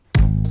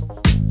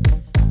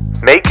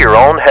your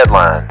own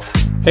headlines.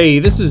 Hey,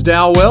 this is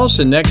Dal Welsh,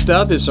 and next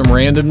up is some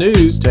random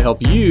news to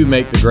help you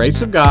make the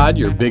grace of God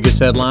your biggest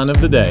headline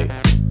of the day.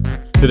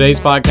 Today's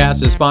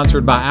podcast is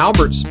sponsored by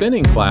Albert's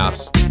Spinning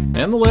Class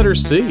and the letter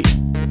C.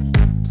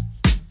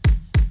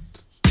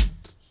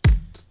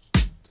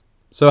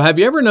 So have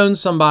you ever known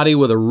somebody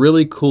with a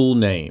really cool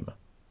name?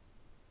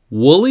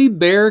 Woolly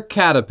bear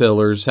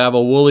caterpillars have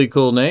a woolly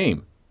cool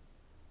name.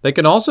 They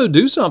can also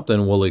do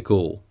something woolly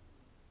cool.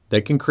 They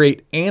can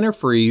create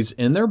antifreeze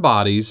in their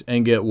bodies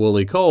and get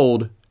woolly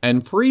cold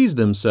and freeze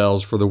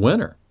themselves for the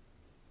winter.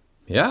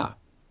 Yeah.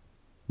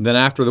 Then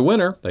after the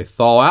winter, they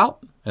thaw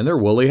out and they're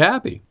woolly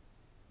happy.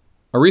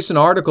 A recent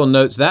article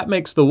notes that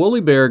makes the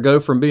woolly bear go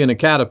from being a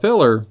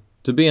caterpillar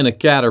to being a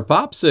catter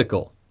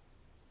popsicle.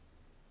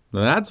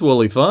 Now that's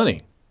woolly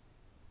funny.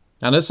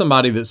 I know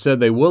somebody that said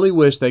they woolly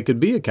wish they could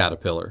be a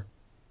caterpillar.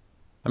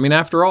 I mean,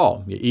 after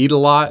all, you eat a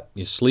lot,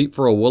 you sleep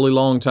for a woolly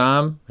long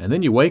time, and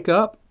then you wake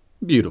up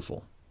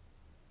beautiful.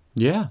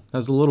 Yeah,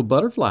 that's a little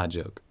butterfly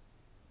joke.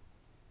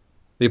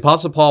 The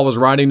Apostle Paul was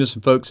writing to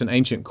some folks in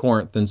ancient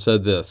Corinth and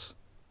said this: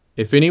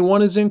 "If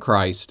anyone is in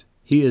Christ,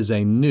 he is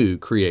a new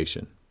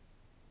creation."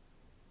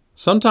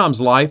 Sometimes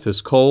life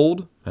is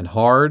cold and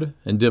hard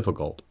and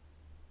difficult.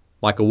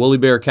 Like a woolly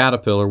bear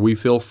caterpillar, we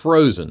feel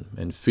frozen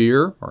in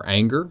fear or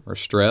anger or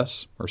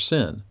stress or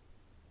sin.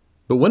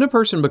 But when a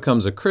person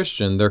becomes a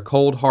Christian, their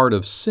cold heart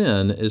of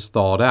sin is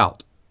thawed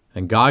out,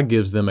 and God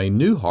gives them a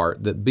new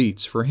heart that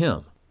beats for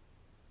Him.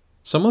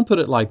 Someone put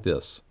it like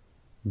this: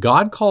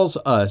 God calls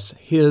us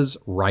His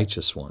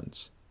righteous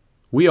ones.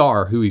 We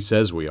are who He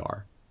says we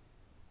are.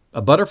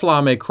 A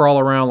butterfly may crawl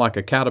around like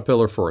a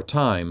caterpillar for a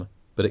time,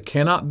 but it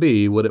cannot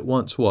be what it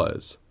once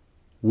was.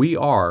 We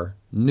are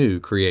new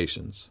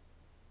creations.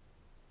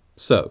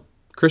 So,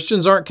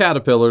 Christians aren't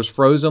caterpillars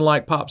frozen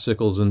like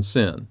popsicles in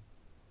sin.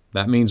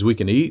 That means we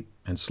can eat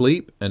and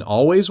sleep and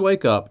always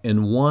wake up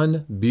in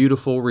one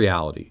beautiful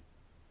reality.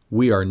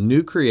 We are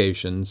new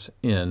creations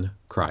in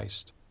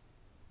Christ.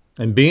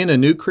 And being a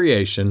new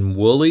creation,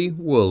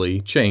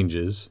 woolly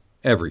changes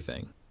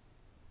everything.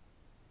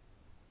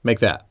 Make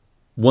that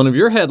one of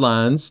your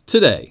headlines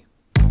today.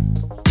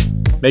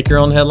 Make Your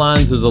Own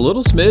Headlines is a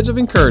little smidge of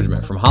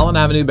encouragement from Holland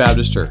Avenue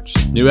Baptist Church.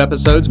 New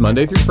episodes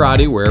Monday through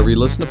Friday wherever you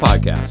listen to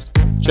podcasts.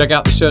 Check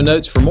out the show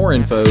notes for more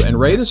info and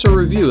rate us or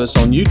review us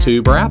on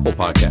YouTube or Apple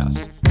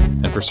Podcasts.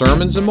 And for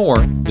sermons and more,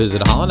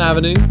 visit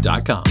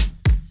hollandavenue.com.